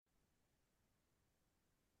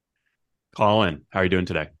Colin, how are you doing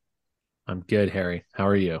today? I'm good, Harry. How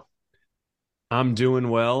are you? I'm doing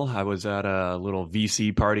well. I was at a little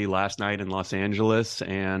VC party last night in Los Angeles,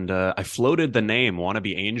 and I floated the name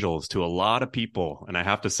Wannabe Angels to a lot of people. And I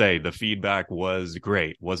have to say, the feedback was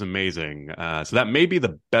great, was amazing. So that may be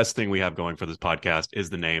the best thing we have going for this podcast is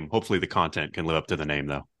the name. Hopefully the content can live up to the name,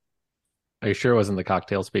 though. Are you sure it wasn't the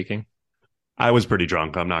cocktail speaking? I was pretty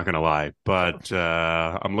drunk, I'm not going to lie, but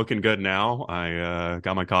I'm looking good now. I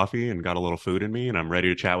got my coffee and got a little food in me, and I'm ready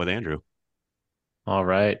to chat with Andrew. All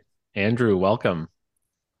right. Andrew, welcome.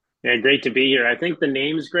 Yeah, great to be here. I think the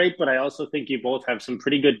name's great, but I also think you both have some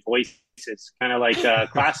pretty good voices, kind of like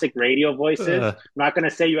classic radio voices. Uh, I'm not going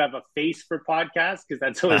to say you have a face for podcasts because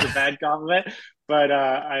that's always a bad compliment, but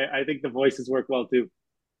I think the voices work well too.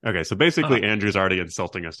 Okay, so basically, Ah, Andrew's already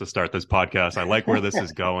insulting us to start this podcast. I like where this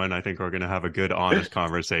is going. I think we're going to have a good, honest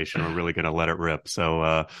conversation. We're really going to let it rip.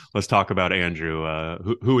 So let's talk about Andrew.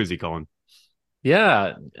 Who is he, Colin?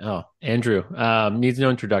 yeah. Oh, Andrew needs no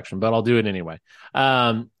introduction, but I'll do it anyway.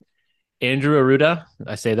 Um, Andrew Arruda,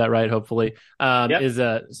 I say that right, hopefully, Yep. is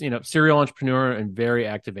a serial entrepreneur and very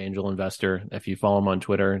active angel investor. If you follow him on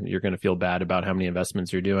Twitter, you're going to feel bad about how many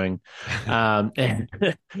investments you're doing. And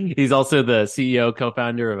he's also the CEO,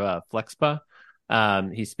 co-founder of Flexpa.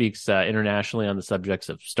 He speaks internationally on the subjects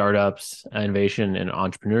of startups, innovation, and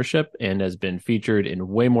entrepreneurship, and has been featured in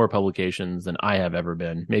way more publications than I have ever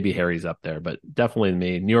been. Maybe Harry's up there, but definitely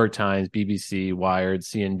me. New York Times, BBC, Wired,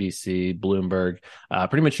 CNBC, Bloomberg,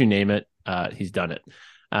 pretty much you name it, he's done it.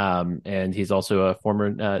 And he's also a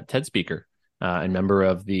former TED speaker and member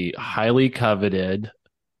of the highly coveted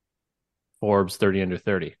Forbes 30 under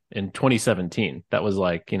 30 in 2017. That was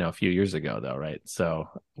like, a few years ago though, right? So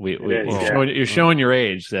It is, Well, yeah. you're showing your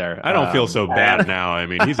age there. I don't feel so I am. bad now. I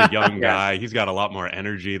mean, he's a young Yeah. guy. He's got a lot more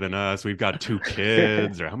energy than us. We've got two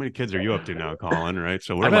kids, or how many kids are you up to now, Colin? Right?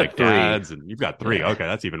 So we're I've had like three. dads, and you've got three. Yeah. Okay,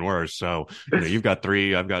 that's even worse. So, you've got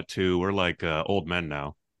three, I've got two. We're like old men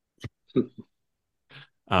now.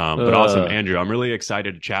 But awesome, Uh, Andrew. I'm really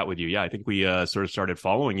excited to chat with you. Yeah, I think we sort of started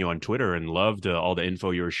following you on Twitter and loved all the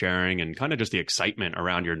info you were sharing and kind of just the excitement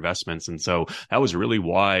around your investments. And so that was really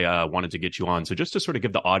why I wanted to get you on. So just to sort of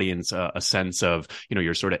give the audience a sense of,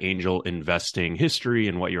 your sort of angel investing history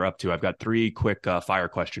and what you're up to, I've got three quick fire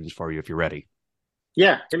questions for you if you're ready.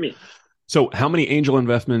 Yeah, hit me. So how many angel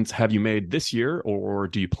investments have you made this year or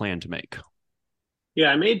do you plan to make? Yeah,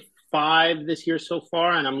 I made five this year so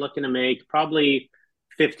far, and I'm looking to make probably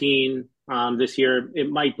 15 this year. It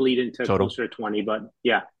might bleed into Total? closer to 20, but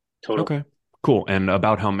yeah, total. Okay, cool. And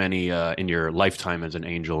about how many in your lifetime as an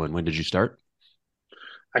angel and when did you start?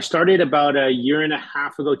 I started about a year and a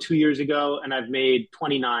half ago, 2 years ago, and I've made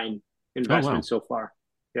 29 Oh, wow. investments so far.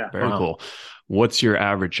 Yeah. Very wow. cool. What's your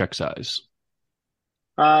average check size?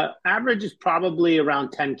 Average is probably around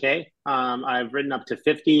 10K. I've written up to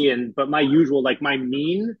 50 but my usual, like my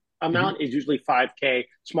mean Mhm. amount is usually 5K,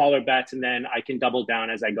 smaller bets, and then I can double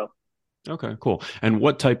down as I go. Okay, cool. And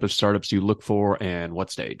what type of startups do you look for and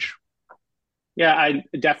what stage? Yeah,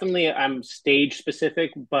 I'm stage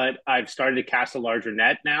specific, but I've started to cast a larger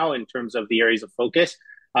net now in terms of the areas of focus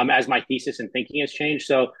as my thesis and thinking has changed.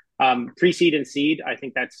 So pre-seed and seed, I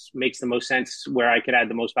think that's makes the most sense where I could add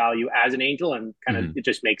the most value as an angel, and kind of Hmm. it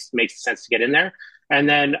just makes sense to get in there. And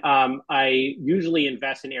then I usually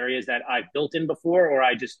invest in areas that I've built in before, or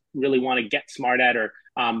I just really want to get smart at, or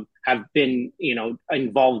have been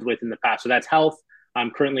involved with in the past. So that's health. I'm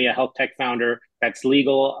currently a health tech founder that's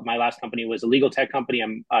legal. My last company was a legal tech company.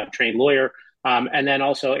 I'm a trained lawyer. And then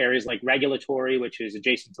also areas like regulatory, which is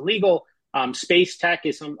adjacent to legal. Space tech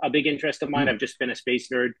is a big interest of mine. Mm, I've just been a space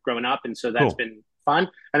nerd growing up, and so that's cool. been fun.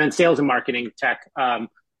 And then sales and marketing tech.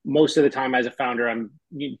 Most of the time as a founder, I'm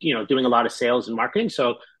doing a lot of sales and marketing.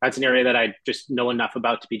 So that's an area that I just know enough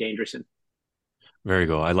about to be dangerous in. Very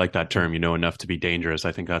cool. I like that term, enough to be dangerous.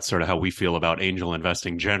 I think that's sort of how we feel about angel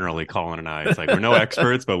investing generally, Colin and I. It's like we're no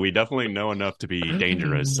experts, but we definitely know enough to be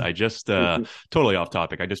dangerous. I just totally off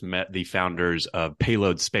topic. I just met the founders of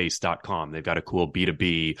payloadspace.com. They've got a cool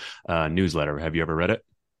B2B newsletter. Have you ever read it?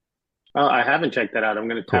 I haven't checked that out. I'm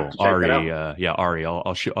going to have Cool. to check that Ari, out. yeah, Ari,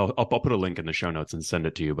 I'll put a link in the show notes and send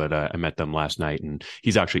it to you. But I met them last night and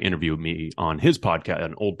he's actually interviewed me on his podcast,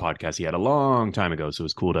 an old podcast he had a long time ago. So it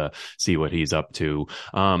was cool to see what he's up to.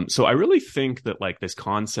 So I really think that like this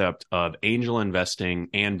concept of angel investing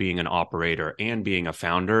and being an operator and being a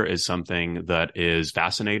founder is something that is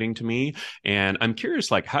fascinating to me. And I'm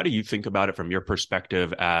curious, like, how do you think about it from your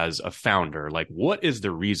perspective as a founder? Like, what is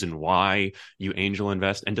the reason why you angel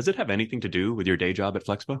invest? And does it have anything to do with your day job at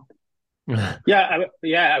Flexpo? Yeah,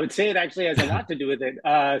 I would say it actually has a lot to do with it.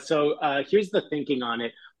 So here's the thinking on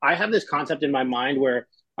it. I have this concept in my mind where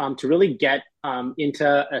to really get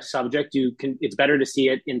into a subject, it's better to see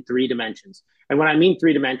it in three dimensions. And when I mean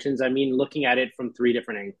three dimensions, I mean looking at it from three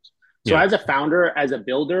different angles. So Yeah. as a founder, as a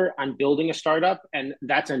builder, I'm building a startup, and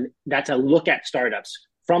that's a look at startups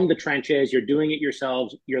from the trenches. You're doing it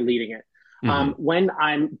yourselves. You're leading it. When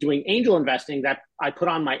I'm doing angel investing, that I put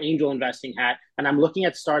on my angel investing hat, and I'm looking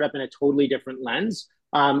at startup in a totally different lens.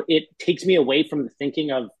 It takes me away from the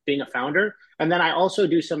thinking of being a founder. And then I also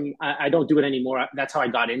do I don't do it anymore. That's how I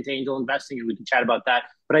got into angel investing, and we can chat about that.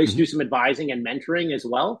 But I used to do some advising and mentoring as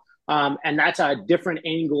well. And that's a different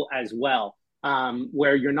angle as well,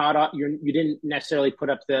 where you didn't necessarily put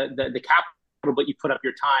up the capital, but you put up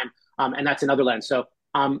your time. And that's another lens. So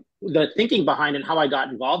the thinking behind and how I got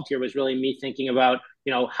involved here was really me thinking about,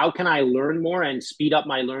 how can I learn more and speed up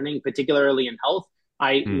my learning, particularly in health.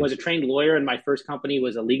 I was a trained lawyer, and my first company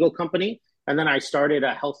was a legal company. And then I started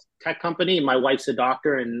a health tech company. My wife's a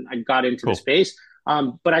doctor, and I got into the space.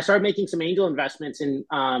 But I started making some angel investments in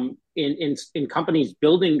companies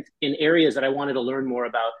building in areas that I wanted to learn more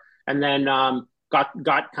about. And then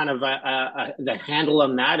got kind of the handle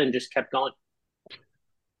on that and just kept going.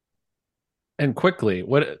 And quickly,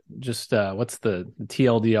 what's the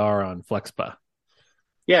TLDR on Flexpa?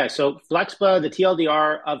 Yeah, so Flexpa, the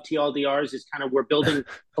TLDR of TLDRs is kind of, we're building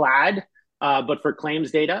Plaid, but for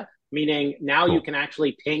claims data, meaning now you can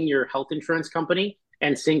actually ping your health insurance company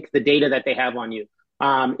and sync the data that they have on you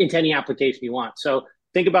into any application you want. So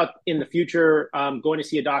think about in the future, going to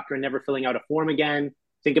see a doctor and never filling out a form again.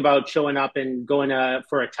 Think about showing up and going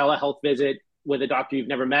for a telehealth visit with a doctor you've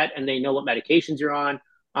never met, and they know what medications you're on,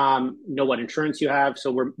 know what insurance you have.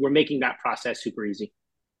 So we're making that process super easy.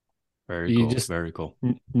 Very cool. Very cool.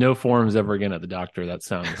 No forms ever again at the doctor. That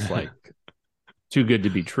sounds like too good to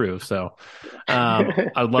be true. So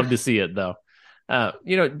I'd love to see it though.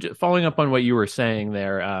 Following up on what you were saying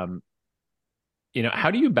there,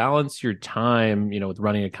 how do you balance your time, with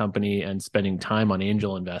running a company and spending time on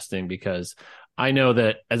angel investing? Because I know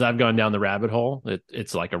that as I've gone down the rabbit hole,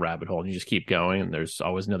 it's like a rabbit hole, and you just keep going, and there's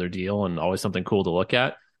always another deal and always something cool to look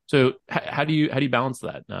at. So how do you balance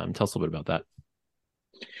that? Tell us a little bit about that.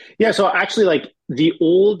 Yeah, so actually, like the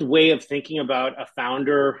old way of thinking about a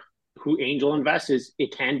founder who angel invests is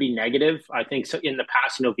it can be negative. I think so in the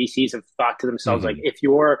past, VCs have thought to themselves, like, if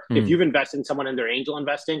you've invested in someone and they're angel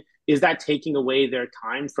investing, is that taking away their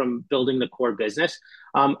time from building the core business?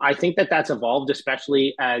 I think that's evolved,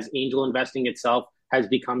 especially as angel investing itself has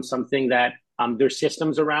become something that there's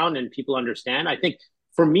systems around and people understand. I think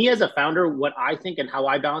for me as a founder, what I think and how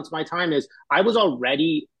I balance my time is I was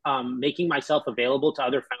already making myself available to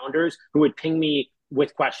other founders who would ping me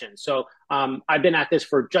with questions. So I've been at this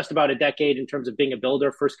for just about a decade in terms of being a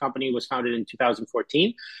builder. First company was founded in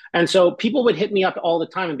 2014. And so people would hit me up all the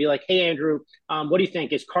time and be like, hey, Andrew, what do you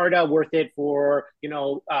think? Is Carta worth it for,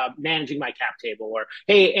 managing my cap table? Or,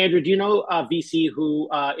 hey, Andrew, do you know a VC who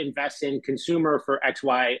invests in consumer for X,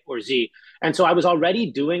 Y, or Z? And so I was already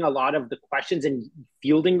doing a lot of the questions and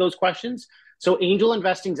fielding those questions. So angel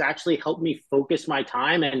investing's actually helped me focus my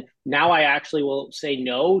time. And now I actually will say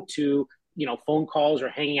no to phone calls or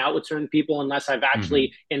hanging out with certain people unless I've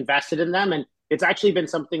actually invested in them. And it's actually been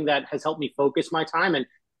something that has helped me focus my time. And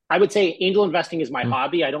I would say angel investing is my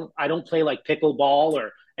hobby. I don't play like pickleball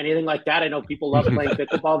or anything like that. I know people love playing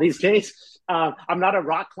pickleball these days. I'm not a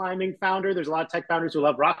rock climbing founder. There's a lot of tech founders who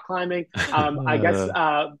love rock climbing. I guess,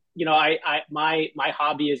 my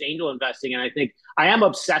hobby is angel investing. And I think I am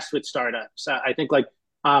obsessed with startups. I think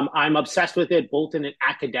I'm obsessed with it both in an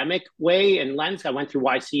academic way and lens. I went through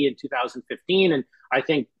YC in 2015, and I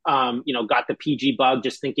think, got the PG bug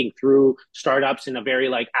just thinking through startups in a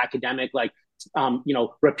very academic,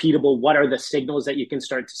 repeatable, what are the signals that you can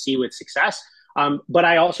start to see with success? But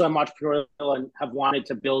I also am entrepreneurial and have wanted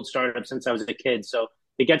to build startups since I was a kid. So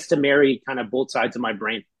it gets to marry kind of both sides of my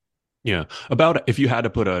brain. Yeah. About if you had to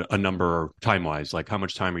put a number time-wise, like how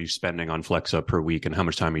much time are you spending on Flexa per week and how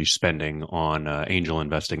much time are you spending on angel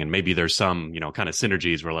investing? And maybe there's some, kind of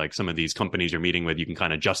synergies where some of these companies you're meeting with, you can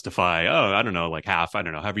kind of justify, I don't know, half, I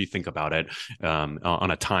don't know, however you think about it on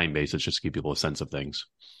a time basis, just to give people a sense of things.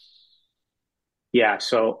 Yeah.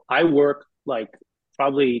 So I work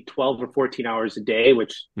probably 12 or 14 hours a day,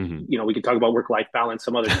 which, we could talk about work-life balance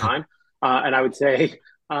some other time. And I would say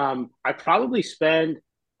I probably spend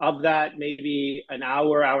of that, maybe an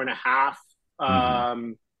hour and a half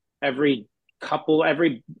every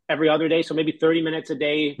other day. So maybe 30 minutes a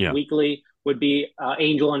day weekly would be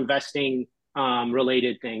angel investing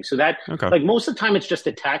related things. So that most of the time it's just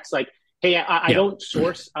a text hey, I don't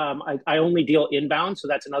source. I only deal inbound. So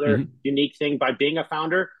that's another unique thing by being a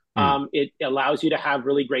founder. It allows you to have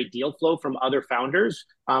really great deal flow from other founders,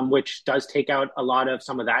 which does take out a lot of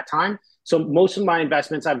some of that time. So most of my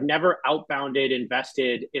investments, I've never outbounded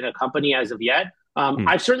invested in a company as of yet.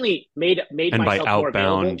 I've certainly made And by myself more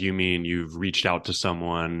available. outbound, you mean you've reached out to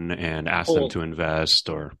someone and asked them to invest,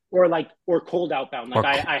 or cold outbound.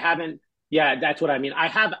 Like I haven't. Yeah, that's what I mean. I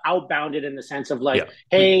have outbounded in the sense of like, yeah.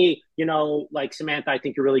 hey, like Samantha, I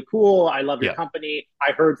think you're really cool. I love your company.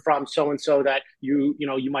 I heard from so and so that you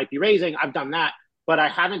might be raising. I've done that, but I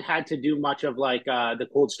haven't had to do much of like the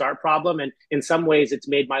cold start problem. And in some ways, it's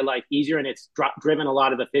made my life easier, and it's driven a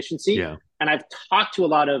lot of efficiency. Yeah. And I've talked to a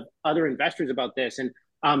lot of other investors about this, and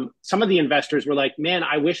some of the investors were like, man,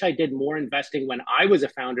 I wish I did more investing when I was a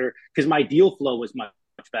founder, because my deal flow was much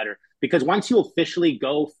better. Because once you officially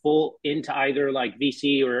go full into either like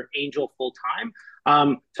VC or angel full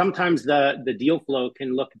time, sometimes the deal flow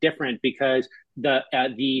can look different because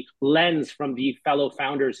the lens from the fellow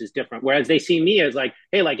founders is different. Whereas they see me as like,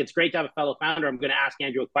 hey, like it's great to have a fellow founder, I'm going to ask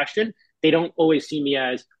Andrew a question. They don't always see me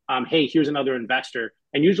as, hey, here's another investor.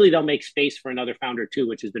 And usually they'll make space for another founder too,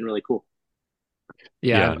 which has been really cool.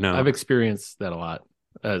 Yeah, I've experienced that a lot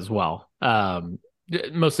as well.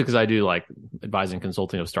 Mostly because I do like advising,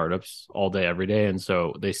 consulting of startups all day, every day. And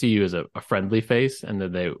so they see you as a friendly face, and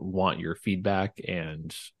then they want your feedback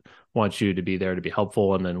and want you to be there to be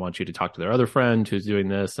helpful, and then want you to talk to their other friend who's doing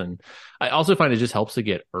this. And I also find it just helps to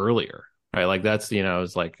get earlier, right? Like that's,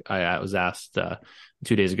 it's like I was asked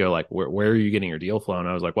 2 days ago, like, where are you getting your deal flow? And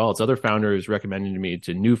I was like, well, it's other founders recommending to me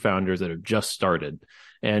to new founders that have just started.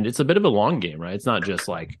 And it's a bit of a long game, right? It's not just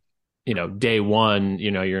like, day one,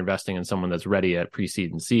 you're investing in someone that's ready at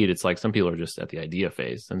pre-seed and seed. It's like some people are just at the idea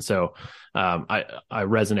phase. And so I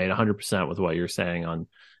resonate 100% with what you're saying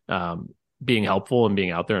on being helpful and being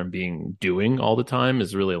out there and doing all the time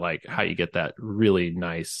is really like how you get that really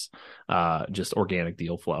nice, just organic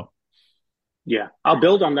deal flow. Yeah, I'll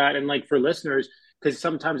build on that. And like for listeners, because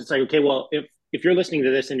sometimes it's like, okay, well, if you're listening to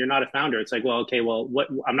this and you're not a founder, it's like, well, okay, well, what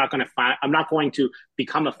I'm not going to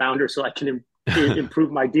become a founder so I can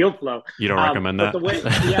improve my deal flow. You don't recommend that?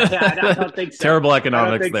 I don't think so. Terrible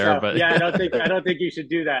economics there, so. But yeah, I don't think you should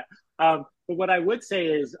do that. But what I would say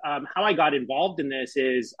is how I got involved in this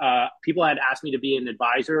is people had asked me to be an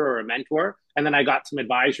advisor or a mentor, and then I got some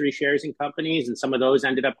advisory shares in companies, and some of those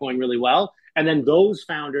ended up going really well. And then those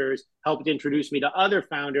founders helped introduce me to other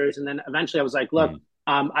founders, and then eventually I was like, look,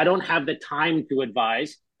 I don't have the time to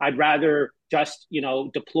advise. I'd rather just,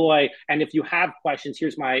 deploy. And if you have questions,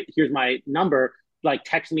 here's my number, like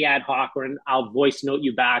text me ad hoc, or I'll voice note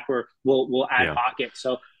you back, or we'll ad hoc it.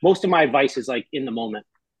 So most of my advice is like in the moment.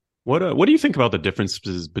 What do you think about the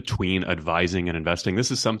differences between advising and investing?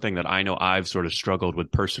 This is something that I know I've sort of struggled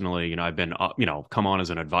with personally. I've been, come on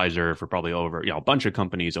as an advisor for probably over, a bunch of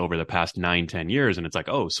companies over the past 9-10 years. And it's like,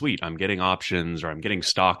 oh, sweet, I'm getting options, or I'm getting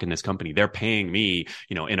stock in this company. They're paying me,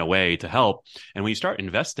 in a way to help. And when you start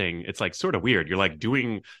investing, it's like sort of weird. You're like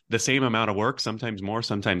doing the same amount of work, sometimes more,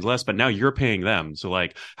 sometimes less, but now you're paying them. So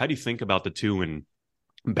like, how do you think about the two and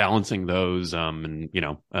balancing those,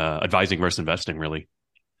 advising versus investing really?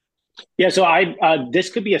 Yeah, so this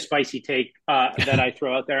could be a spicy take that I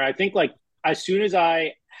throw out there. I think like as soon as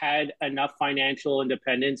I had enough financial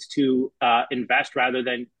independence to invest rather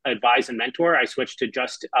than advise and mentor, I switched to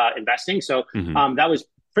just investing. So that was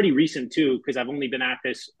pretty recent too, because I've only been at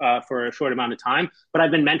this for a short amount of time. But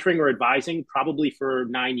I've been mentoring or advising probably for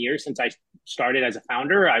 9 years since I started as a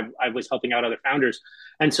founder. I was helping out other founders,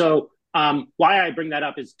 and so why I bring that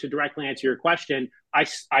up is to directly answer your question. I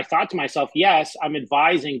thought to myself, yes, I'm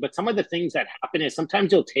advising, but some of the things that happen is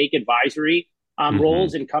sometimes you'll take advisory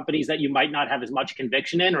roles in companies that you might not have as much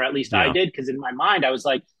conviction in, or at least I did, because in my mind, I was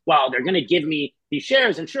like, well, they're going to give me these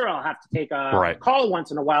shares, and sure, I'll have to take a call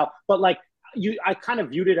once in a while. But like I kind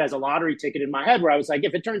of viewed it as a lottery ticket in my head, where I was like,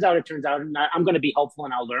 if it turns out, it turns out, and I'm going to be helpful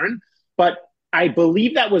and I'll learn. But I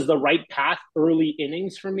believe that was the right path early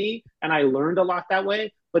innings for me, and I learned a lot that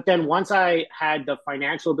way. But then once I had the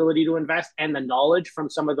financial ability to invest and the knowledge from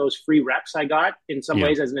some of those free reps I got in some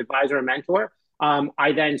ways as an advisor and mentor,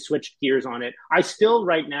 I then switched gears on it. I still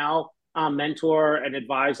right now mentor and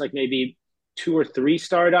advise like maybe 2 or 3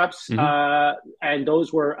 startups. And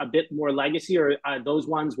those were a bit more legacy, or those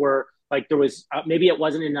ones were like, there was maybe it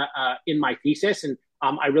wasn't in my thesis. And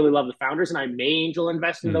I really love the founders, and I may angel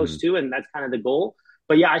invest in those too. And that's kind of the goal.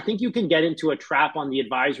 But yeah, I think you can get into a trap on the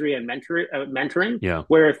advisory and mentoring,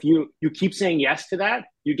 where if you keep saying yes to that,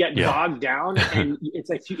 you get bogged down, and it's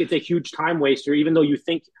a huge time waster. Even though you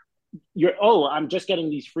think I'm just getting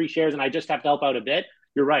these free shares and I just have to help out a bit.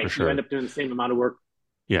 You're right. You end up doing the same amount of work.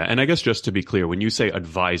 Yeah. And I guess just to be clear, when you say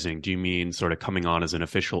advising, do you mean sort of coming on as an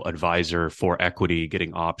official advisor for equity,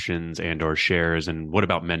 getting options and or shares? And what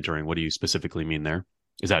about mentoring? What do you specifically mean there?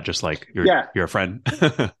 Is that just like Yeah, you're a friend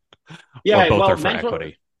or yeah. both are Well, for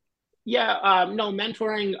equity? yeah, no,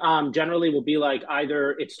 mentoring generally will be like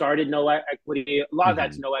either it started equity. A lot of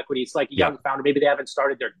that's Hmm. no equity. It's like a Yeah. young founder. Maybe they haven't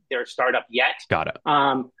started their startup yet. Got it.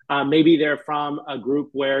 Maybe they're from a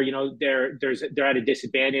group where they're at a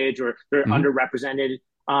disadvantage or they're Hmm. underrepresented.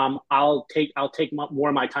 I'll take more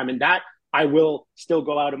of my time in that. I will still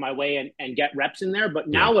go out of my way and get reps in there. But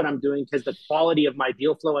Yeah. now what I'm doing, because the quality of my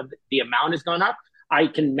deal flow and the amount has gone up, I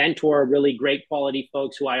can mentor really great quality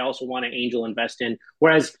folks who I also want to angel invest in.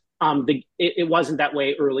 Whereas it wasn't that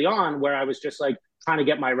way early on, where I was just like trying to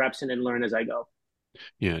get my reps in and learn as I go.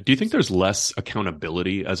 Yeah. Do you think there's less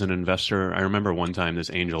accountability as an investor? I remember one time this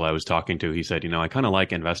angel I was talking to, he said, I kind of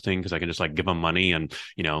like investing because I can just like give them money and,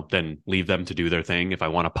 then leave them to do their thing. If I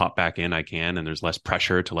want to pop back in, I can. And there's less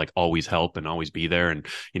pressure to like always help and always be there and,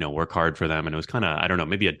 work hard for them. And it was kind of, I don't know,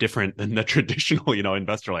 maybe a different than the traditional,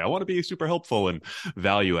 investor. Like I want to be super helpful and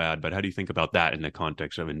value add. But how do you think about that in the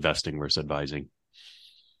context of investing versus advising?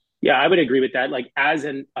 Yeah, I would agree with that. Like as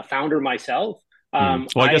a founder myself, Well,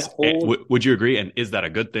 I I guess, hold. would you agree? And is that a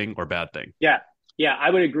good thing or bad thing? Yeah, yeah,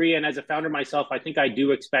 I would agree. And as a founder myself, I think I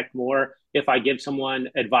do expect more if I give someone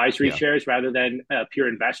advisory Yeah. shares rather than a pure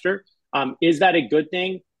investor. Is that a good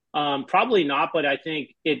thing? Probably not, but I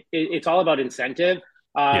think it's all about incentive.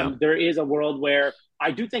 Yeah. There is a world where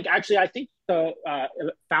I do think actually I think the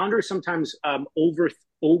founders sometimes over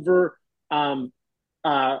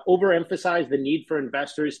overemphasize the need for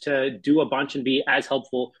investors to do a bunch and be as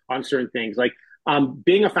helpful on certain things. Like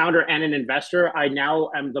being a founder and an investor, I now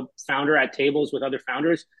am the founder at tables with other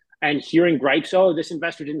founders and hearing gripes. Oh, this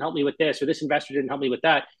investor didn't help me with this, or this investor didn't help me with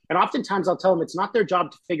that. And oftentimes I'll tell them it's not their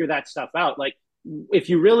job to figure that stuff out. Like if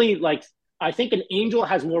you really like, I think an angel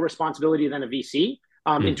has more responsibility than a VC.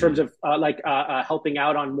 In terms Hmm. of helping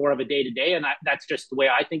out on more of a day to day, and that's just the way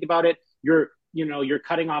I think about it. You're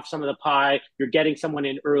cutting off some of the pie, you're getting someone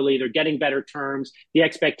in early, they're getting better terms, the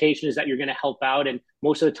expectation is that you're going to help out, and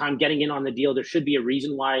most of the time getting in on the deal, there should be a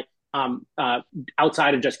reason why,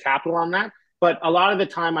 outside of just capital on that. But a lot of the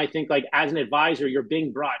time I think like as an advisor you're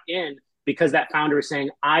being brought in because that founder is saying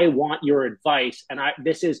I want your advice, and I'm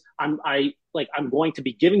going to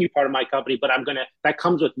be giving you part of my company, but that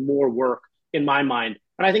comes with more work in my mind,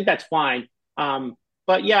 and I think that's fine.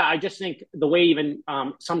 But yeah, I just think the way even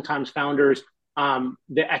sometimes founders,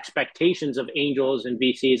 the expectations of angels and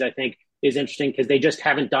VCs, I think is interesting because they just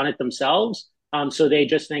haven't done it themselves. So they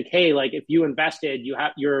just think, hey, like if you invested,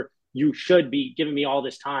 you should be giving me all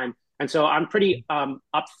this time. And so I'm pretty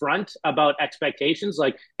upfront about expectations.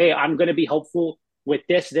 Like, hey, I'm going to be helpful with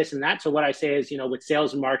this, and that. So what I say is, with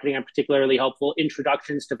sales and marketing, I'm particularly helpful.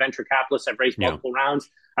 Introductions to venture capitalists. I've raised Yeah. multiple rounds.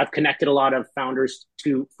 I've connected a lot of founders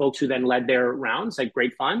to folks who then led their rounds, like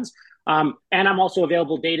great funds. And I'm also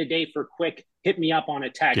available day to day for quick hit me up on a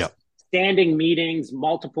Yeah. text. Standing meetings,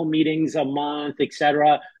 multiple meetings a month,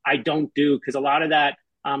 etc. I don't do because a lot of that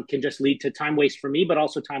can just lead to time waste for me, but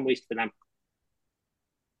also time waste for them.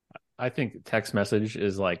 I think text message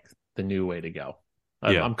is like the new way to go.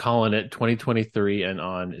 Yeah. I'm calling it 2023 and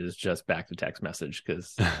on is just back to text message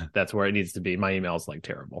because that's where it needs to be. My email is like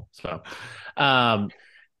terrible. So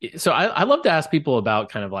I love to ask people about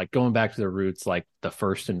kind of like going back to their roots, like the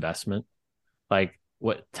first investment. Like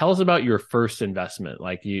tell us about your first investment.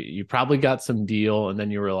 Like you probably got some deal and then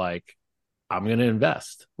you were like, I'm going to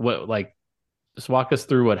invest. Just walk us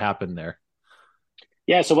through what happened there.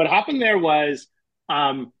 Yeah. So what happened there was,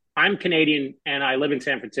 I'm Canadian and I live in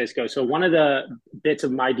San Francisco. So one of the bits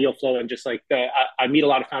of my deal flow and just like I meet a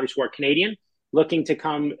lot of founders who are Canadian looking to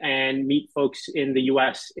come and meet folks in the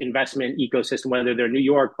US investment ecosystem, whether they're New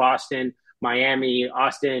York, Boston, Miami,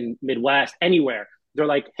 Austin, Midwest, anywhere. They're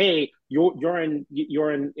like, hey, you're in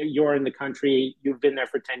the country. You've been there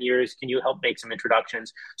for 10 years. Can you help make some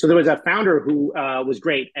introductions? So there was a founder who was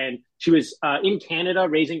great. And she was in Canada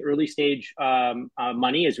raising early stage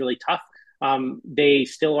money is really tough. They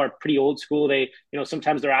still are pretty old school.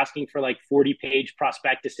 Sometimes they're asking for like 40-page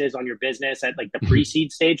prospectuses on your business at like the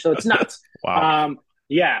pre-seed stage. So it's nuts. Wow.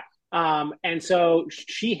 Yeah. And so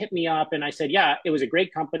she hit me up and I said, yeah, it was a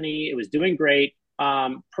great company. It was doing great.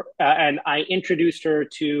 And I introduced her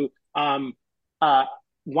to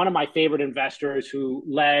one of my favorite investors who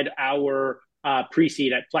led our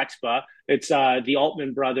pre-seed at Flexpa. It's the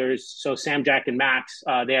Altman brothers. So Sam, Jack, and Max,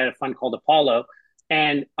 they had a fund called Apollo.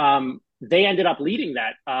 And they ended up leading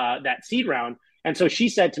that seed round. And so she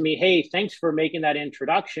said to me, hey, thanks for making that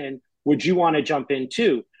introduction. Would you want to jump in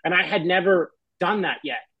too? And I had never done that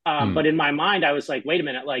yet. But in my mind, I was like, wait a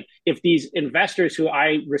minute, like if these investors who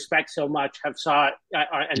I respect so much have saw it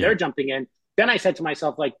and they're jumping in, then I said to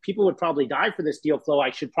myself, like people would probably die for this deal flow.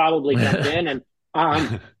 I should probably jump in. And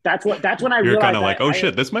that's when I You're kind realized of like, oh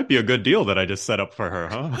shit, this might be a good deal that I just set up for her,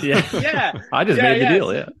 huh? yeah, I just made the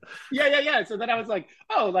deal. Yeah. So then I was like,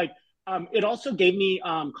 oh, like, it also gave me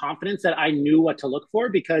confidence that I knew what to look for,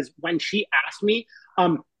 because when she asked me,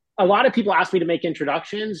 a lot of people ask me to make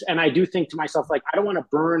introductions, and I do think to myself, like, I don't want to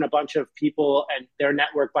burn a bunch of people and their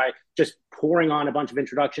network by just pouring on a bunch of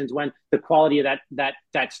introductions when the quality of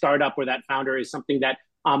that startup or that founder is something that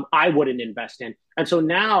I wouldn't invest in. And so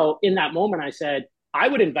now in that moment, I said, I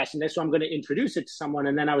would invest in this, so I'm going to introduce it to someone.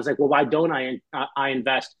 And then I was like, well, why don't I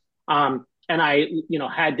invest? And I,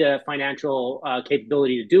 had the financial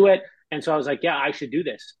capability to do it. And so I was like, yeah, I should do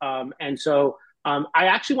this. And so I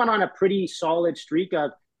actually went on a pretty solid streak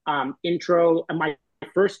of intro. And my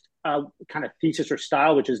first kind of thesis or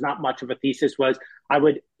style, which is not much of a thesis, was I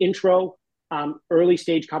would intro early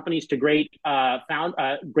stage companies to great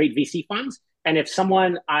VC funds. And if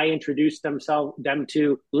someone I introduced them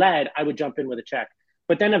to led, I would jump in with a check.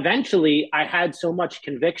 But then eventually I had so much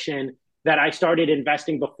conviction that I started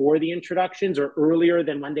investing before the introductions or earlier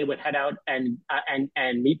than when they would head out and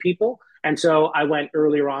meet people. And so I went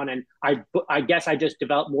earlier on, and I guess I just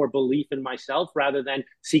developed more belief in myself rather than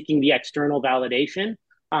seeking the external validation,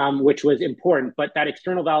 which was important. But that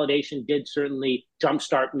external validation did certainly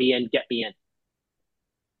jumpstart me and get me in.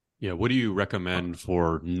 Yeah. What do you recommend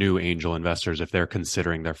for new angel investors if they're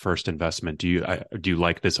considering their first investment? Do you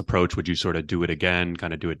like this approach? Would you sort of do it again,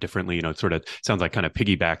 kind of do it differently? It sort of sounds like kind of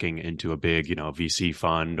piggybacking into a big, VC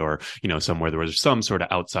fund or, somewhere there was some sort of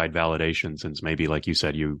outside validation, since maybe, like you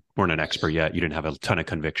said, you weren't an expert yet. You didn't have a ton of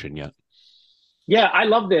conviction yet. Yeah, I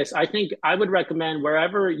love this. I think I would recommend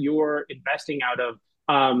wherever you're investing out of,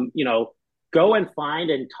 go and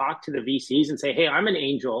find and talk to the VCs and say, hey, I'm an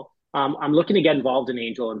angel. I'm looking to get involved in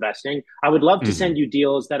angel investing. I would love to send you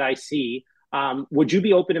deals that I see. Would you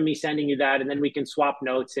be open to me sending you that? And then we can swap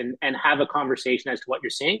notes and have a conversation as to what you're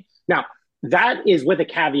seeing. Now, that is with a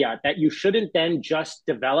caveat that you shouldn't then just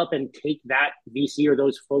develop and take that VC or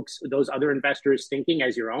those folks, those other investors' thinking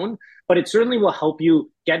as your own. But it certainly will help you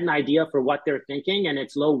get an idea for what they're thinking. And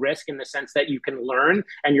it's low risk in the sense that you can learn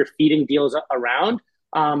and you're feeding deals around.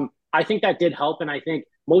 I think that did help. And I think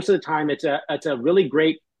most of the time it's a really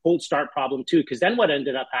great cold start problem too, because then what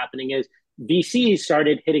ended up happening is VCs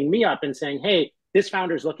started hitting me up and saying, hey, this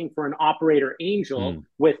founder is looking for an operator angel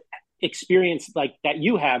with experience like that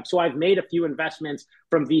you have. So I've made a few investments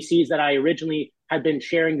from VCs that I originally had been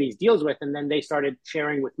sharing these deals with, and then they started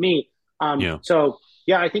sharing with me. So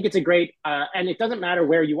yeah, I think it's a great, and it doesn't matter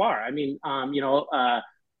where you are. I mean,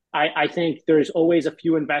 I think there's always a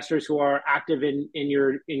few investors who are active in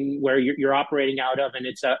where you're operating out of, and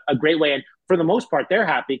it's a great way. And for the most part, they're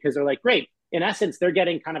happy because they're like, great. In essence, they're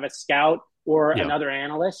getting kind of a scout or another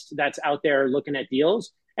analyst that's out there looking at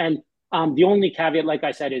deals. And the only caveat, like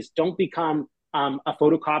I said, is don't become a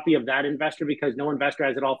photocopy of that investor, because no investor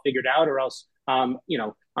has it all figured out, or else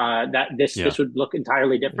that this would look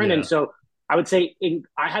entirely different. Yeah. And so I would say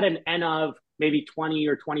I had an N of maybe 20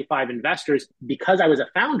 or 25 investors because I was a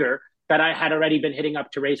founder that I had already been hitting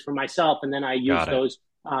up to raise for myself. And then I used those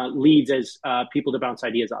leads as people to bounce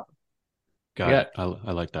ideas off of. Got it.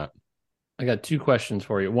 I like that. I got two questions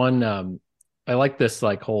for you. One, I like this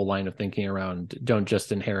like whole line of thinking around don't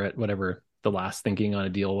just inherit whatever the last thinking on a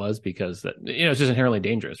deal was, because that, it's just inherently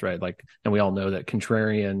dangerous, right? Like, and we all know that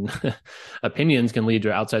contrarian opinions can lead to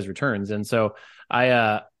outsized returns. And so I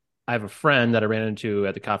have a friend that I ran into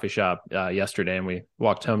at the coffee shop yesterday, and we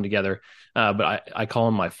walked home together. But I call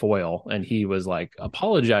him my foil, and he was like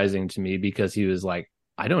apologizing to me because he was like,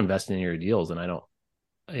 I don't invest in your deals, and they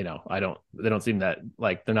don't seem that,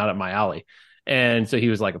 like, they're not up my alley. And so he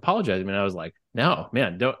was like apologizing, and I was like, no,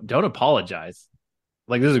 man, don't apologize.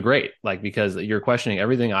 Like, this is great, like, because you're questioning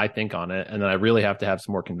everything I think on it, and then I really have to have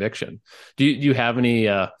some more conviction. Do you have any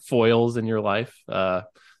foils in your life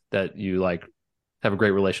that you like have a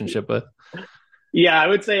great relationship with? Yeah, I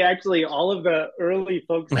would say actually all of the early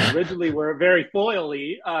folks originally were very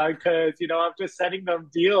foily because, I'm just sending them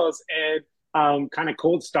deals and kind of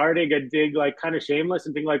cold starting and being like kind of shameless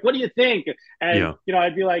and being like, what do you think? And,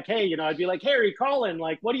 I'd be like, hey, Harry, Colin,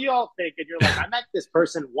 like, what do you all think? And you're like, I met this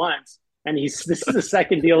person once, and this is the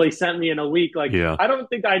second deal he sent me in a week. Like, I don't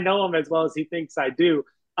think I know him as well as he thinks I do.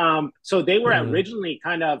 So they were originally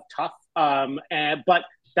kind of tough, but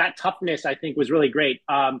that toughness, I think, was really great.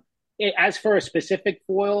 As for a specific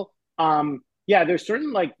foil, yeah, there's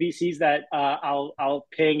certain like VCs that I'll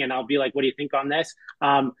ping and I'll be like, what do you think on this?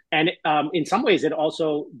 In some ways, it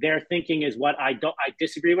also their thinking is what I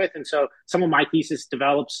disagree with, and so some of my thesis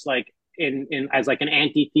develops like in as like an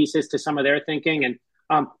antithesis to some of their thinking,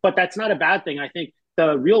 and but that's not a bad thing. I think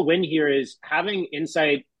the real win here is having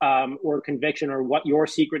insight or conviction or what your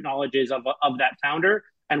secret knowledge is of that founder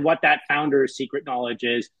and what that founder's secret knowledge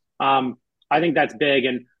is. I think that's big,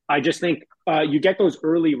 and I just think you get those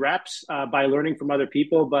early reps by learning from other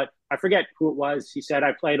people. But I forget who it was. He said,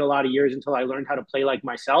 I played a lot of years until I learned how to play like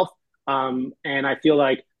myself. And I feel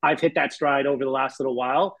like I've hit that stride over the last little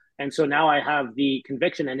while. And so now I have the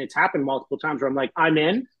conviction, and it's happened multiple times where I'm like, I'm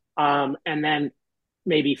in. And then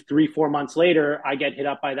maybe 3-4 months later, I get hit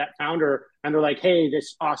up by that founder and they're like, hey,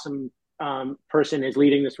 this awesome person is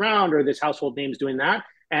leading this round, or this household name is doing that.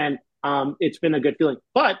 And it's been a good feeling.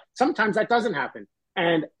 But sometimes that doesn't happen.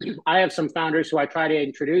 And I have some founders who I try to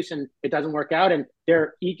introduce and it doesn't work out, and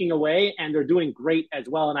they're eking away and they're doing great as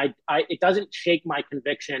well. And it doesn't shake my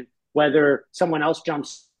conviction whether someone else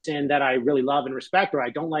jumps in that I really love and respect or I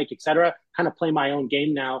don't like, et cetera. Kind of play my own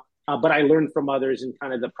game now. But I learn from others and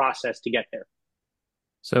kind of the process to get there.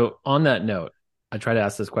 So on that note, I try to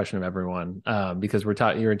ask this question of everyone because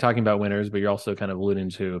you're talking about winners, but you're also kind of alluding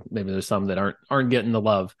to maybe there's some that aren't getting the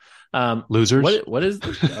love. Losers? What is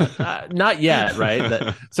not yet,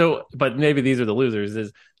 right? But maybe these are the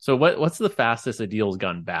losers. What's the fastest a deal's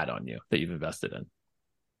gone bad on you that you've invested in?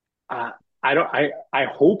 I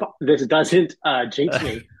hope this doesn't jinx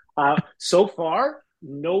me. So far,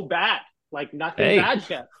 no bad. Like nothing bad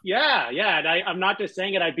yet. Yeah. And I'm not just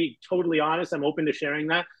saying it. I'd be totally honest. I'm open to sharing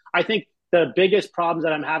that. I think the biggest problems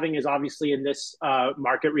that I'm having is obviously in this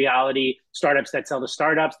market reality, startups that sell to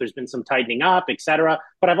startups. There's been some tightening up, et cetera.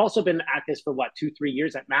 But I've also been at this for 2-3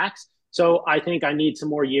 years at max. So I think I need some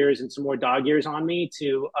more years and some more dog years on me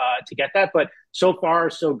to get that. But so far,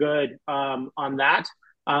 so good on that.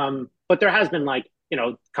 But there has been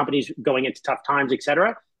companies going into tough times, et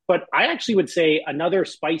cetera. But I actually would say another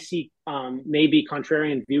spicy, maybe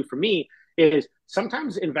contrarian view for me is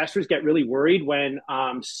sometimes investors get really worried when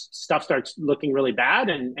stuff starts looking really bad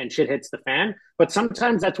and shit hits the fan. But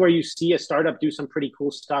sometimes that's where you see a startup do some pretty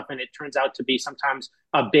cool stuff and it turns out to be sometimes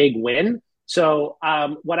a big win. So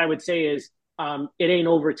what I would say is it ain't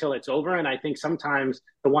over till it's over. And I think sometimes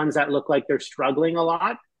the ones that look like they're struggling a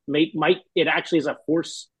lot it actually is a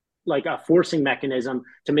forcing mechanism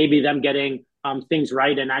to maybe them getting things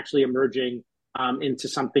right and actually emerging into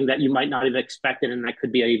something that you might not have expected, and that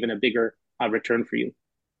could be even a bigger return for you.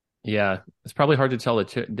 Yeah, it's probably hard to tell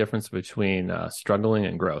the difference between struggling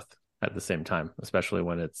and growth at the same time, especially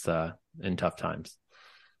when it's in tough times.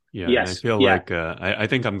 Yeah, yes. I feel like I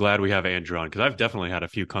think I'm glad we have Andrew on, because I've definitely had a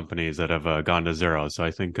few companies that have gone to zero. So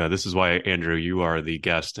I think this is why, Andrew, you are the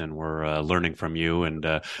guest and we're learning from you, and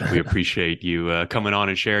we appreciate you coming on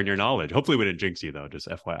and sharing your knowledge. Hopefully we didn't jinx you, though, just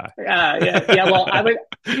FYI. Yeah. Well,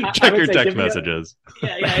 check your text messages.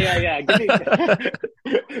 Yeah. Give me...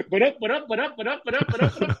 What up?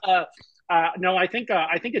 No, I think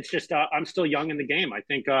it's just I'm still young in the game. I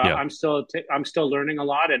think I'm still learning a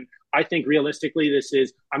lot, and I think realistically,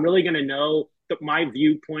 I'm really going to know that my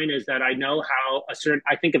viewpoint is that I know how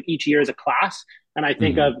I think of each year as a class, and I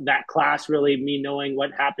think of that class really me knowing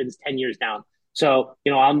what happens 10 years down. So,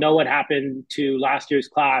 I'll know what happened to last year's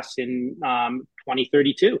class in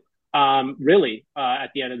 2032, really,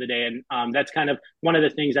 at the end of the day. And that's kind of one of the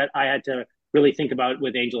things that I had to really think about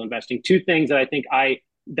with angel investing. Two things that I think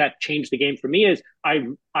that changed the game for me is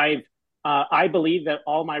I believe that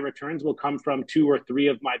all my returns will come from 2 or 3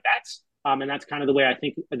 of my bets. And that's kind of the way I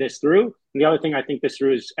think this through. And the other thing I think this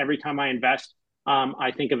through is every time I invest,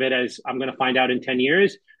 I think of it as I'm going to find out in 10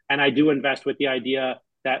 years. And I do invest with the idea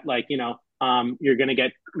that you're going to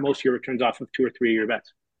get most of your returns off of 2 or 3 of your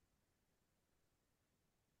bets.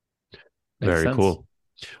 Very cool.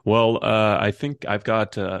 Well, I think I've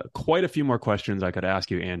got quite a few more questions I could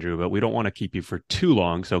ask you, Andrew, but we don't want to keep you for too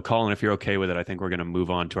long. So, Colin, if you're okay with it, I think we're going to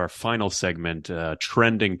move on to our final segment,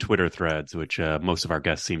 trending Twitter threads, which most of our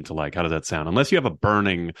guests seem to like. How does that sound? Unless you have a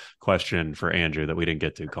burning question for Andrew that we didn't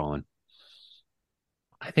get to, Colin.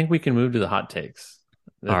 I think we can move to the hot takes.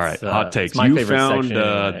 All right, hot takes. You found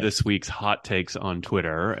this week's hot takes on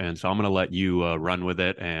Twitter, and so I'm going to let you run with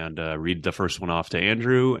it and read the first one off to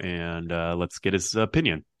Andrew, and let's get his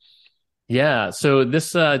opinion. Yeah, so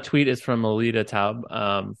this tweet is from Alida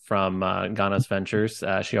Taub from Ghana's Ventures.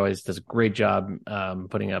 She always does a great job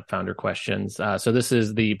putting up founder questions. So this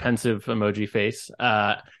is the pensive emoji face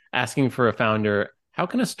asking for a founder. How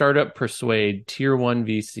can a startup persuade tier 1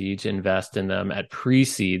 VC to invest in them at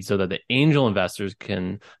pre-seed so that the angel investors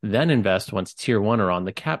can then invest once tier 1 are on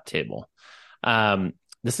the cap table?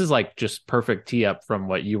 This is like just perfect tee up from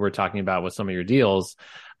what you were talking about with some of your deals.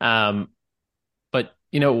 But,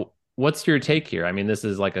 what's your take here? I mean, this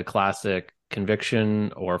is like a classic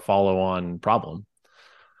conviction or follow on problem.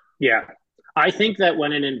 Yeah. I think that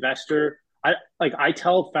when an investor, I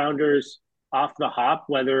tell founders off the hop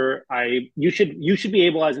whether you should be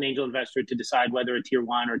able as an angel investor to decide whether a tier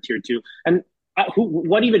one or tier two, and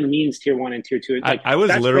what even means tier one and tier two. Like I was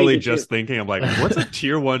that's literally crazy just too. thinking, I'm like, what's a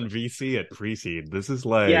tier one VC at pre-seed? This is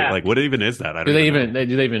like, Yeah, what even is that? I Do don't they even even know.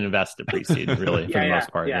 do they even invest in pre-seed really for yeah, the yeah,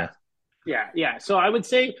 most part? yeah. Yeah. Yeah. So I would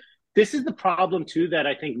say this is the problem too that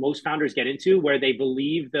I think most founders get into, where they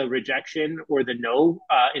believe the rejection or the no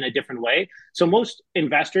in a different way. So most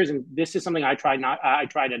investors, and this is something I try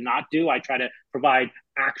to not do. I try to provide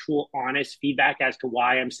actual honest feedback as to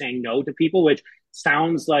why I'm saying no to people, which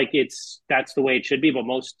sounds like that's the way it should be, but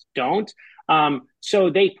most don't. So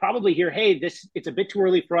they probably hear, hey, it's a bit too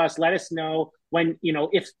early for us. Let us know when,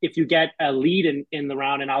 if you get a lead in the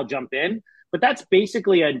round and I'll jump in. But that's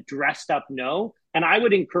basically a dressed up no. And I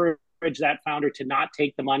would encourage that founder to not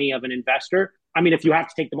take the money of an investor. I mean, if you have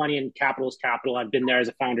to take the money in capital is capital, I've been there as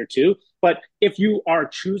a founder too. But if you are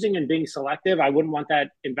choosing and being selective, I wouldn't want that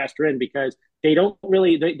investor in, because they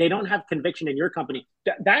don't have conviction in your company.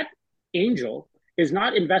 That angel is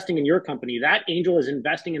not investing in your company. That angel is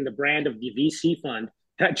investing in the brand of the VC fund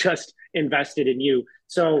that just invested in you.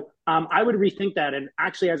 So I would rethink that. And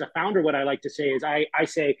actually, as a founder, what I like to say is I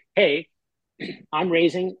say, hey, I'm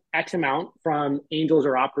raising X amount from angels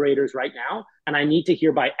or operators right now, and I need to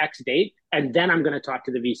hear by X date, and then I'm going to talk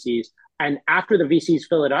to the VCs. And after the VCs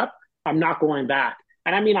fill it up, I'm not going back.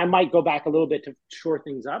 And I mean, I might go back a little bit to shore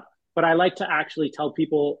things up, but I like to actually tell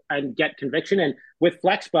people and get conviction. And with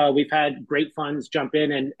Flexpa, we've had great funds jump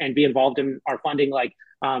in and be involved in our funding, like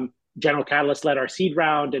General Catalyst led our seed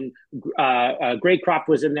round, and Great Crop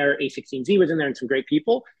was in there, A16Z was in there, and some great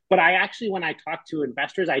people. But I actually, when I talk to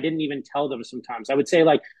investors, I didn't even tell them sometimes. I would say,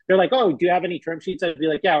 like, they're like, oh, do you have any term sheets? I'd be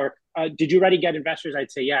like, yeah. Or did you already get investors?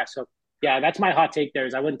 I'd say, yeah. So, yeah, that's my hot take there,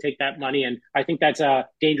 is I wouldn't take that money. And I think that's a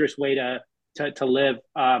dangerous way to live.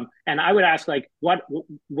 And I would ask, like,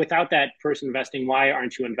 without that person investing, why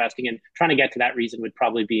aren't you investing? And trying to get to that reason would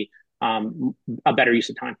probably be a better use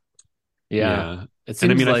of time. Yeah. It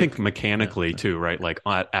And I seems mean, I like think mechanically too, right? Like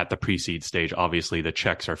at the pre-seed stage, obviously the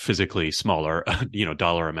checks are physically smaller,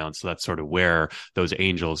 dollar amounts. So that's sort of where those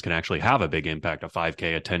angels can actually have a big impact, a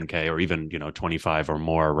 5K, a 10K, or even, 25 or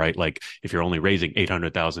more, right? Like if you're only raising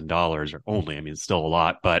 $800,000 or only, I mean, it's still a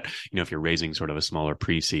lot, but if you're raising sort of a smaller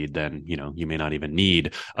pre-seed, then, you may not even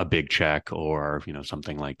need a big check or,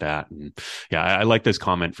 something like that. And yeah, I like this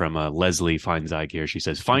comment from Leslie Feinzeig here. She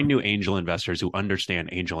says, find new angel investors who understand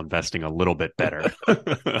angel investing a little bit better.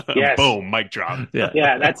 Yes. Boom, mic drop. yeah.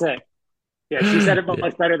 Yeah, that's it. Yeah, she said it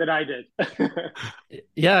much better than I did.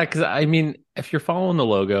 Yeah, because I mean, if you're following the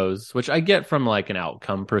logos, which I get from like an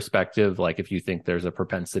outcome perspective, like if you think there's a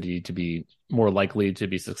propensity to be more likely to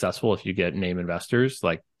be successful if you get name investors,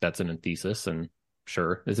 like that's an thesis, and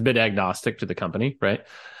sure, it's a bit agnostic to the company, right?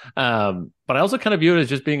 But I also kind of view it as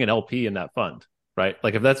just being an LP in that fund, right?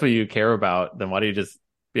 Like if that's what you care about, then why do you just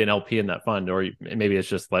be an LP in that fund? Or maybe it's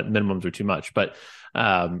just like minimums are too much. But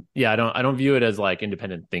yeah, I don't view it as like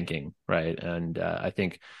independent thinking, right? And I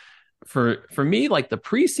think for me, like the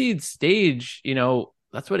pre-seed stage,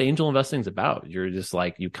 that's what angel investing is about. You're just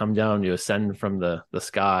like, you come down, you ascend from the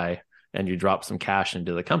sky, and you drop some cash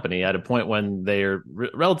into the company at a point when they're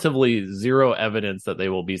relatively zero evidence that they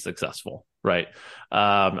will be successful, right?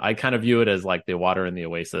 I kind of view it as like the water in the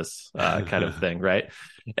oasis kind of thing, right?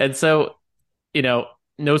 And so,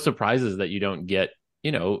 no surprises that you don't get,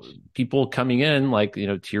 people coming in like,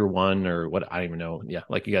 tier one or what, I don't even know. Yeah.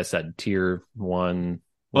 Like you guys said, tier one.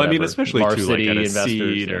 Well, I mean, Whatever, especially too, like at a investors,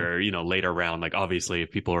 seed yeah. or, later round, like obviously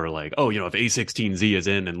if people are like, oh, if A16Z is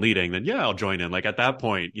in and leading, then yeah, I'll join in. Like at that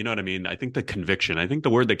point, you know what I mean? I think the conviction, I think the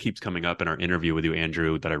word that keeps coming up in our interview with you,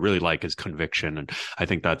 Andrew, that I really like is conviction. And I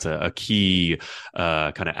think that's a key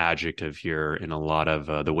kind of adjective here in a lot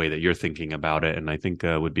of the way that you're thinking about it. And I think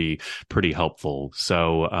would be pretty helpful.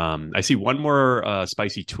 So I see one more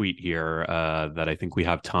spicy tweet here that I think we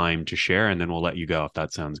have time to share, and then we'll let you go if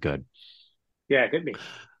that sounds good. Yeah, it could be.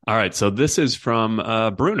 All right. So this is from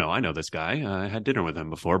Bruno. I know this guy. I had dinner with him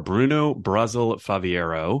before. Bruno Brazil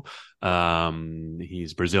Faviero.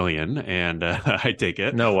 He's Brazilian, and I take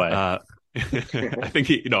it. No way. I think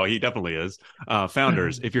he definitely is.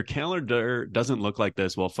 Founders, if your calendar doesn't look like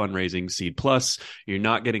this while fundraising Seed Plus, you're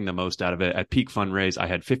not getting the most out of it. At peak fundraise, I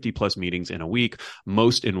had 50 plus meetings in a week.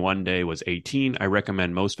 Most in one day was 18. I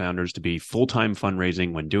recommend most founders to be full-time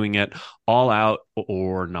fundraising when doing it, all out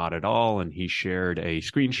or not at all. And he shared a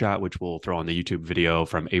screenshot, which we'll throw on the YouTube video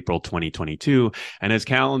from April 2022. And his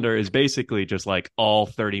calendar is basically just like all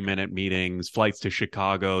 30-minute meetings, flights to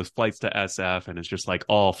Chicago, flights to SF, and it's just like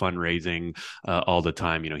all fundraising all the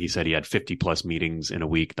time. He said he had 50 plus meetings in a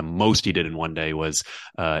week. The most he did in one day was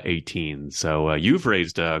 18. So you've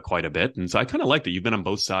raised quite a bit. And so I kind of like that you've been on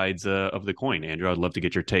both sides of the coin. Andrew, I'd love to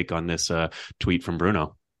get your take on this tweet from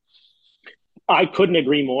Bruno. I couldn't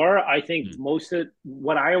agree more. I think most of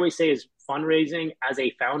what I always say is fundraising as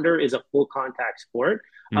a founder is a full contact sport.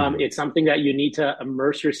 It's something that you need to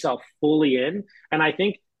immerse yourself fully in. And I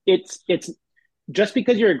think it's just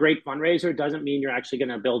because you're a great fundraiser doesn't mean you're actually going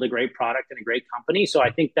to build a great product and a great company. So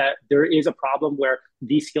I think that there is a problem where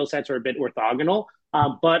these skill sets are a bit orthogonal.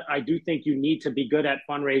 But I do think you need to be good at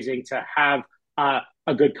fundraising to have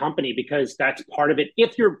a good company, because that's part of it.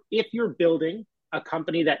 If you're building a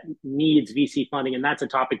company that needs VC funding, and that's a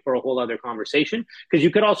topic for a whole other conversation, because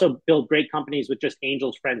you could also build great companies with just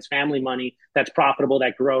angels, friends, family money that's profitable,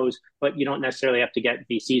 that grows, but you don't necessarily have to get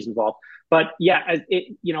VCs involved. But yeah,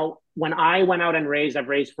 when I went out and I've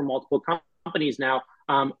raised for multiple companies now.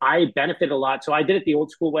 I benefit a lot. So I did it the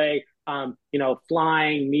old school way,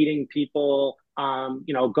 flying, meeting people,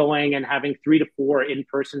 going and having 3 to 4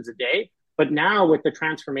 in-persons a day. But now with the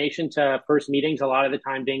transformation to first meetings, a lot of the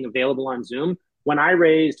time being available on Zoom, when I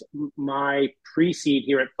raised my pre-seed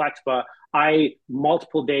here at Flexpa, I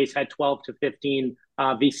multiple days had 12 to 15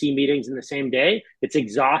 VC meetings in the same day. It's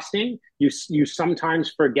exhausting. You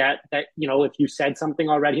sometimes forget that, if you said something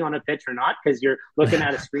already on a pitch or not, because you're looking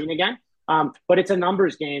at a screen again. But it's a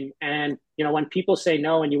numbers game. And, when people say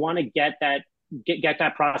no and you want to get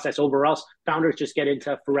that process over, else founders just get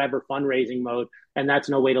into forever fundraising mode. And that's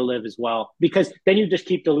no way to live as well, because then you just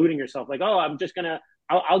keep deluding yourself. Like, oh,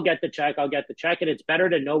 I'll get the check. And it's better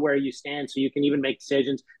to know where you stand so you can even make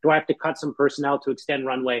decisions. Do I have to cut some personnel to extend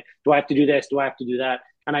runway? Do I have to do this? Do I have to do that?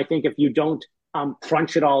 And I think if you don't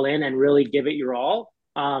crunch it all in and really give it your all,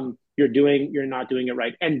 you're not doing it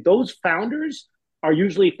right. And those founders are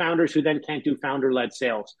usually founders who then can't do founder-led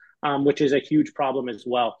sales, which is a huge problem as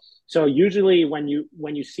well. So usually when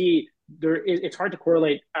you see it's hard to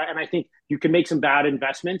correlate. And I think you can make some bad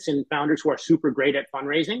investments in founders who are super great at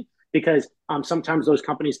fundraising, because sometimes those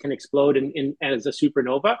companies can explode in as a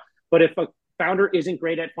supernova. But if a founder isn't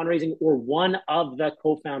great at fundraising, or one of the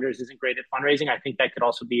co-founders isn't great at fundraising, I think that could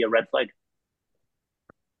also be a red flag.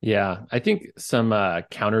 Yeah, I think some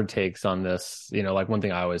counter takes on this, like one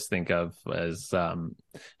thing I always think of is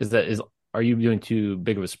are you doing too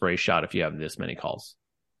big of a spray shot if you have this many calls?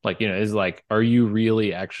 Are you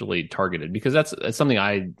really actually targeted? Because that's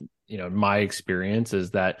something my experience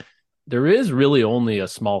is that there is really only a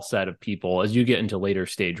small set of people, as you get into later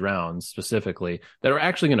stage rounds specifically, that are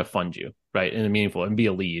actually going to fund you, right, in a meaningful and be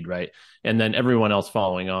a lead, right? And then everyone else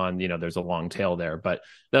following on, there's a long tail there. But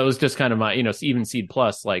that was just kind of my, even Seed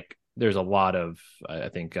Plus, like there's a lot of, I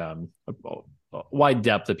think, wide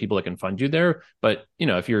depth of people that can fund you there. But,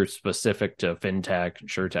 if you're specific to fintech,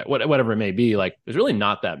 insurtech, whatever it may be, like there's really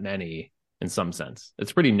not that many in some sense.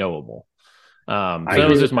 It's pretty knowable. So that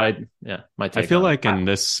was just my take. I feel like in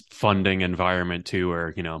this funding environment too,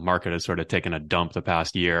 where, market has sort of taken a dump the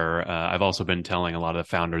past year. I've also been telling a lot of the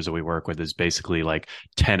founders that we work with is basically like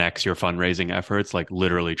 10x your fundraising efforts, like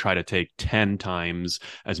literally try to take 10 times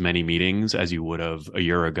as many meetings as you would have a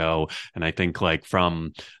year ago. And I think like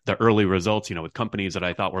from the early results, with companies that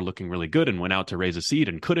I thought were looking really good and went out to raise a seed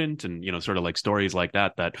and couldn't, and, sort of like stories like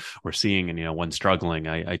that we're seeing, and, when struggling,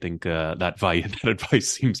 I think that advice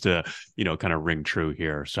seems to, kind of ring true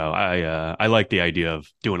here. So I like the idea of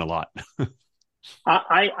doing a lot. To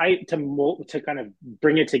kind of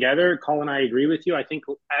bring it together, Colin, I agree with you. I think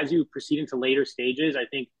as you proceed into later stages, I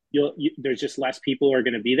think there's just less people who are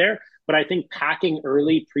going to be there. But I think packing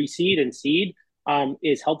early pre-seed and seed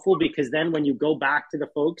is helpful, because then when you go back to the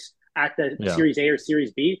folks at the Series A or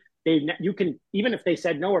Series B, you can, even if they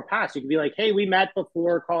said no or pass, you can be like, hey, we met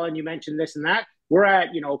before, Colin, you mentioned this and that. We're at,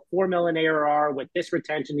 4 million ARR with this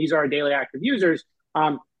retention. These are our daily active users.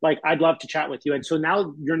 I'd love to chat with you. And so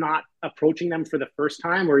now you're not approaching them for the first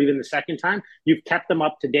time or even the second time. You've kept them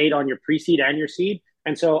up to date on your pre-seed and your seed.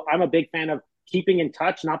 And so I'm a big fan of keeping in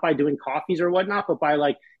touch, not by doing coffees or whatnot, but by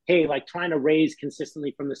trying to raise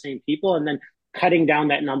consistently from the same people, and then cutting down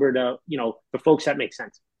that number to, the folks that make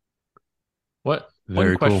sense. One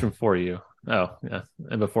question for you. Oh, yeah.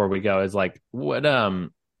 And before we go is like, what,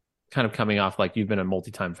 kind of coming off, like you've been a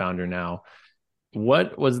multi-time founder now.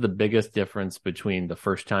 What was the biggest difference between the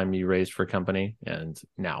first time you raised for a company and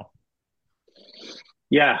now?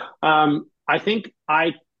 Yeah. I think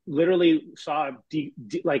I literally saw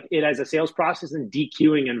like it as a sales process and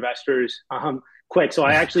DQing investors quick. So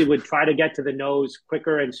I actually would try to get to the nose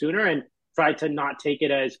quicker and sooner and try to not take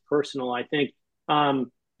it as personal. I think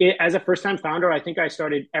as a first time founder, I think I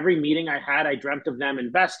started every meeting I had, I dreamt of them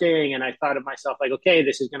investing and I thought of myself like, okay,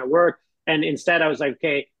 this is going to work. And instead I was like,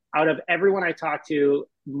 okay, out of everyone I talk to,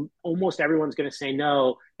 almost everyone's going to say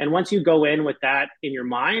no. And once you go in with that in your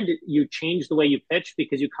mind, you change the way you pitch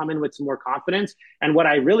because you come in with some more confidence. And what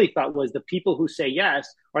I really thought was the people who say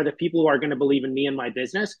yes are the people who are going to believe in me and my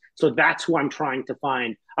business. So that's who I'm trying to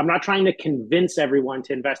find. I'm not trying to convince everyone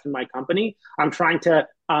to invest in my company. I'm trying to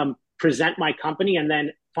present my company and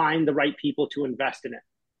then find the right people to invest in it.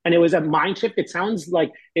 And it was a mind shift. It sounds like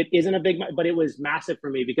it isn't a big, but it was massive for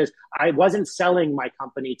me because I wasn't selling my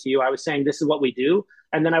company to you. I was saying, this is what we do.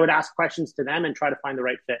 And then I would ask questions to them and try to find the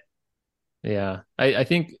right fit. Yeah. I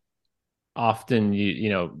think often, you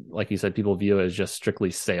know, like you said, people view it as just strictly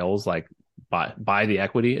sales, like buy the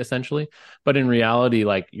equity essentially. But in reality,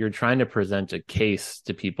 like you're trying to present a case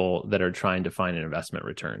to people that are trying to find an investment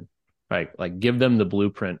return, right? Like give them the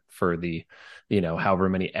blueprint for the, you know, however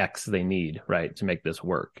many X they need, right, to make this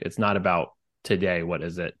work. It's not about today, what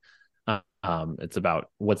is it? It's about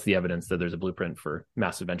what's the evidence that there's a blueprint for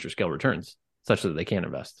massive venture scale returns such that they can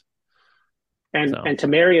invest. And to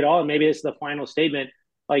marry it all, and maybe this is the final statement,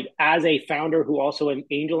 like as a founder who also an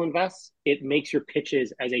angel invests, it makes your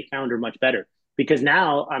pitches as a founder much better because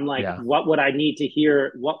now I'm like, what would I need to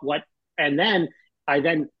hear? And then I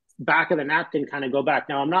back of the napkin kind of go back.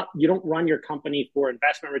 Now you don't run your company for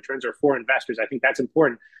investment returns or for investors. I think that's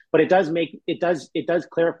important, but it does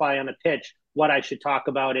clarify on a pitch what I should talk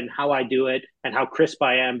about and how I do it and how crisp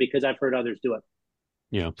I am because I've heard others do it.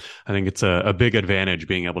 Yeah, I think it's a big advantage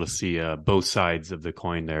being able to see both sides of the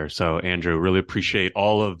coin there. So, Andrew, really appreciate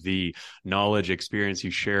all of the knowledge, experience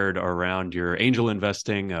you shared around your angel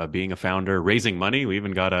investing, being a founder, raising money. We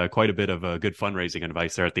even got quite a bit of good fundraising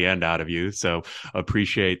advice there at the end out of you. So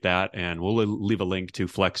appreciate that. And we'll leave a link to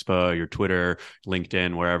Flexpa, your Twitter,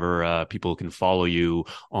 LinkedIn, wherever people can follow you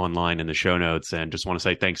online in the show notes. And just want to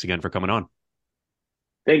say thanks again for coming on.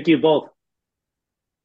 Thank you both.